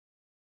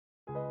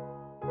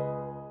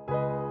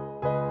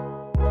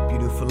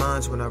Beautiful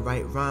lines when I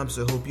write rhymes,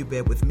 so hope you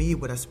bear with me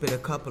when I spit a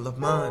couple of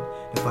mine.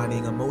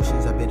 Defining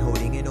emotions I've been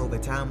holding in over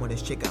time on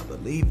this chick I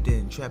believed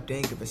in, trapped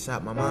anger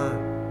inside my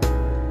mind.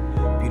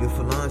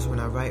 Beautiful lines when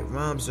I write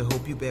rhymes, so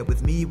hope you bear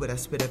with me when I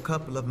spit a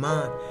couple of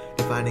mine.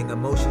 Defining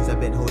emotions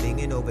I've been holding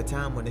in over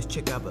time on this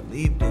chick I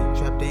believed in,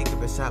 trapped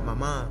anger inside my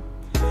mind.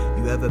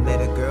 You ever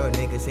met a girl,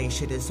 niggas ain't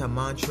shit as her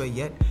mantra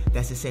yet?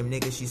 That's the same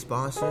nigga she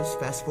sponsors.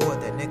 Fast forward,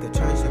 that nigga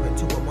turns her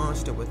into a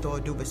monster. With all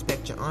due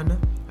respect, your honor,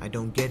 I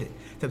don't get it.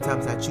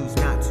 Sometimes I choose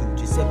not to,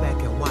 just sit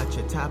back and watch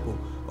her topple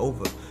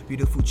over.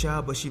 Beautiful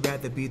child, but she'd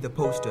rather be the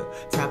poster.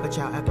 Type of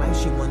child act like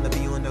she wanna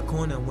be on the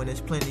corner when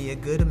there's plenty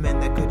of good men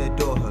that could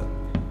adore her.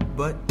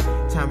 But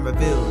time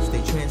reveals,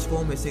 they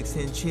transform as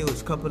 6-inch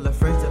heels. Couple of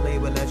friends that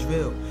label as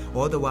real.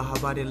 All the while her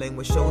body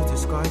language shows the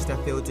scars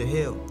that fail to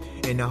heal.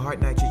 In her heart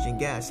nitrogen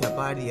gas, her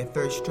body a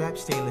thirst trap,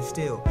 stainless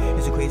steel.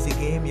 It's a crazy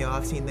game, y'all,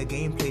 I've seen the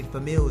game played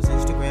for meals.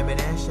 Instagram and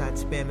ass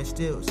shots, spamming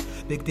stills.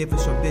 Big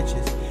difference from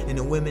bitches, and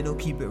the women who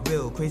keep it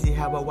real. Crazy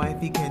how a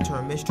wifey can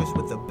turn mistress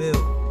with a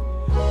bill.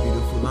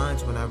 Beautiful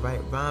lines when I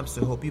write rhymes,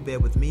 so hope you bear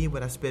with me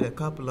when I spit a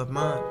couple of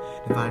mine.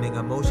 Defining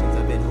emotions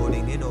I've been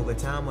holding in over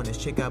time on this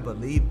chick I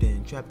believed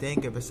in, trapped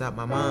anger inside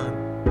my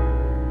mind.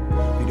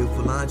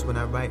 Beautiful lines when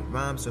I write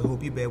rhymes, so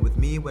hope you bear with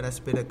me when I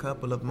spit a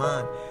couple of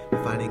mine.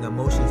 Defining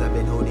emotions I've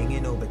been holding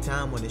in over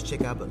time on this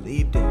chick I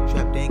believed in,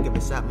 trapped anger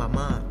inside my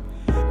mind.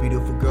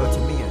 Beautiful girl to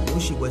me, I knew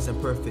she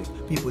wasn't perfect.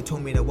 People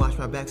told me to watch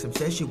my back, some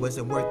said she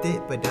wasn't worth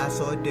it, but I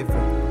saw it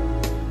different.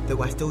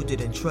 Though I still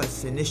didn't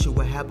trust, an issue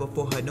I had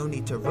before her, no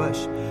need to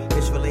rush.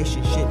 This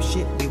relationship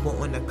shit, we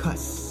weren't on the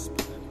cusp.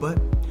 But,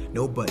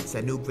 no buts,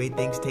 I knew great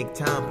things take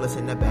time. Plus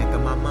in the back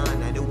of my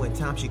mind, I knew in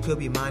time she could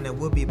be mine and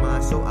would be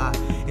mine. So I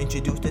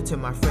introduced her to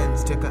my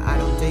friends, took her out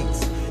on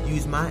dates.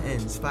 Used my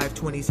ends,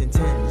 520s and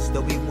 10s.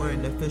 Though we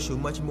weren't official,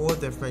 much more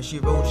than friends. She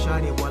rode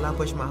shoddy while I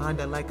pushed my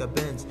Honda like a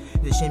Benz.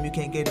 It's a shame you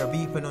can't get a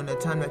refund on the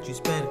time that you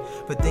spend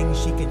for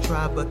things she can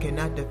try but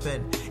cannot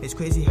defend. It's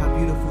crazy how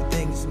beautiful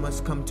things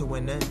must come to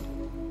an end.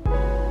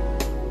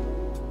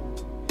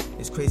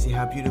 It's crazy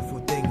how beautiful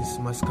things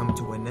must come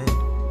to an end.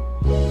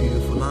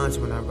 Beautiful lines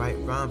when I write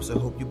rhymes, so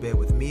hope you bear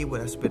with me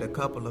when I spit a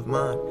couple of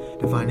mine.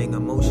 Defining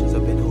emotions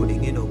I've been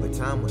holding in over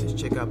time on this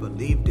chick I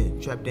believed in,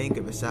 trapped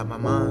anger inside my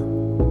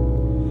mind.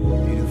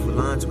 Beautiful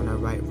lines when I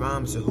write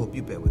rhymes, so hope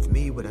you bear with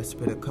me when I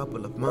spit a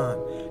couple of mine.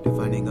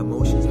 Defining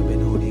emotions I've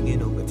been holding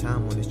in over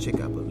time on this chick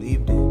I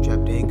believed in,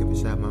 trapped anger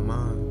inside my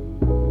mind.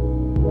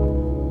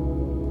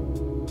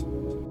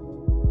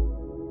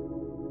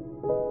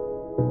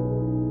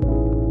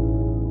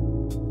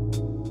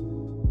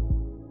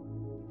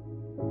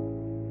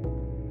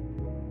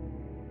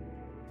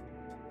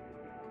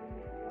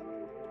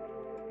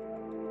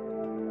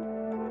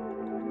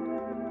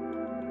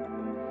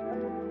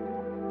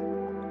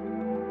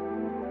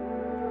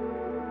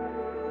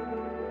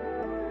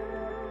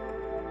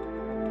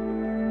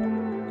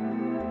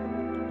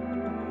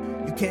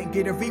 You can't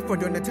get a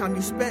refund on the time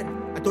you spent.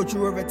 I thought you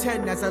were a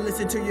 10 as I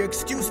listened to your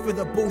excuse for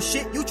the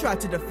bullshit you tried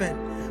to defend.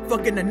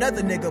 Fucking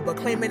another nigga but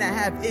claiming I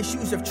have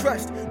issues of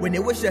trust when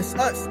it was just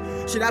us.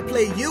 Should I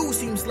play you?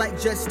 Seems like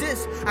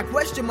justice. I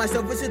question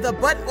myself, is it the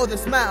butt or the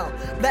smile?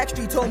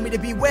 Blackstreet told me to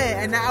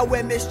beware and now I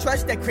wear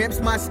mistrust that cramps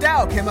my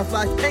style.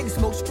 Camouflage pink,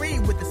 smoke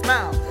screen with a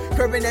smile.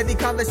 Curving every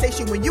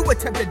conversation when you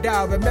attempt to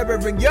dial.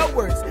 Remembering your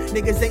words,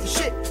 niggas ain't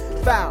shit.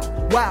 Foul,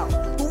 wow.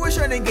 Who was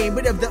running game,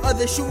 but if the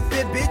other shoe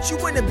fit, bitch, you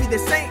wouldn't be the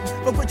same.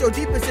 Fuck with your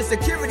deepest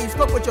insecurities,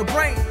 fuck with your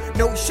brain.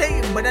 No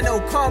shame, but I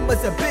know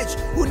karma's a bitch.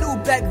 Who knew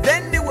back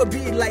then it would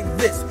be like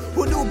this?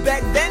 Who knew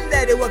back then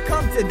that it would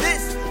come to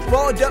this?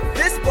 Balled up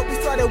fist, but we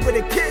started with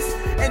a kiss.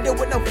 Ended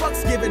with no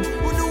fucks given.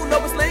 Who knew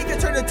Lois Lane could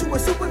turn into a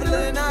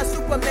supervillain and a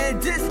Superman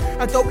diss?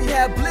 I thought we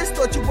had bliss,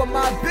 thought you were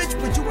my bitch,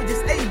 but you were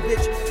just a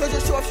bitch. So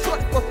just short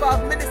for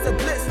 5 minutes of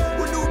bliss.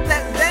 Who knew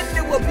back then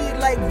it would be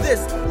like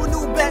this? Who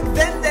knew back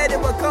then that it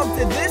would come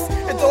to this?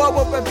 And though I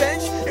want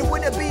revenge, it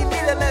wouldn't be me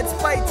that lets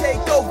fight take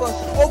over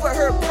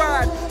her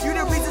pride. You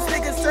the reasons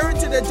niggas turn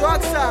to the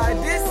dark side,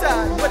 this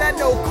side. But I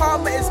know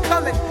karma is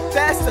coming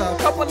faster. A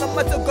couple of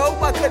months ago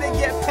I couldn't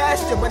get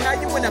past you, but now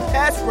you in a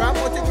pasture, I'm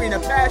on to greener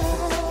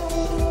pastures.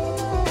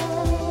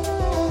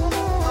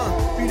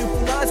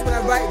 Beautiful lines when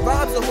I write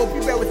rhymes, I hope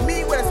you bear with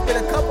me when I spit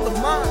a couple of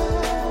mine.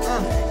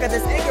 Got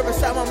this anger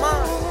inside my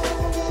mind.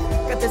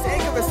 Got this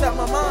anger inside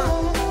my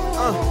mind.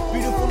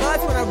 Beautiful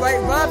lines when I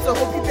write rhymes, I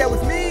hope you bear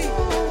with me.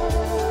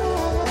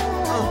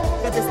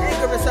 Got this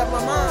anger inside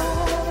my mind.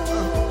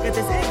 Got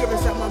this anger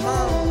inside my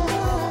mind.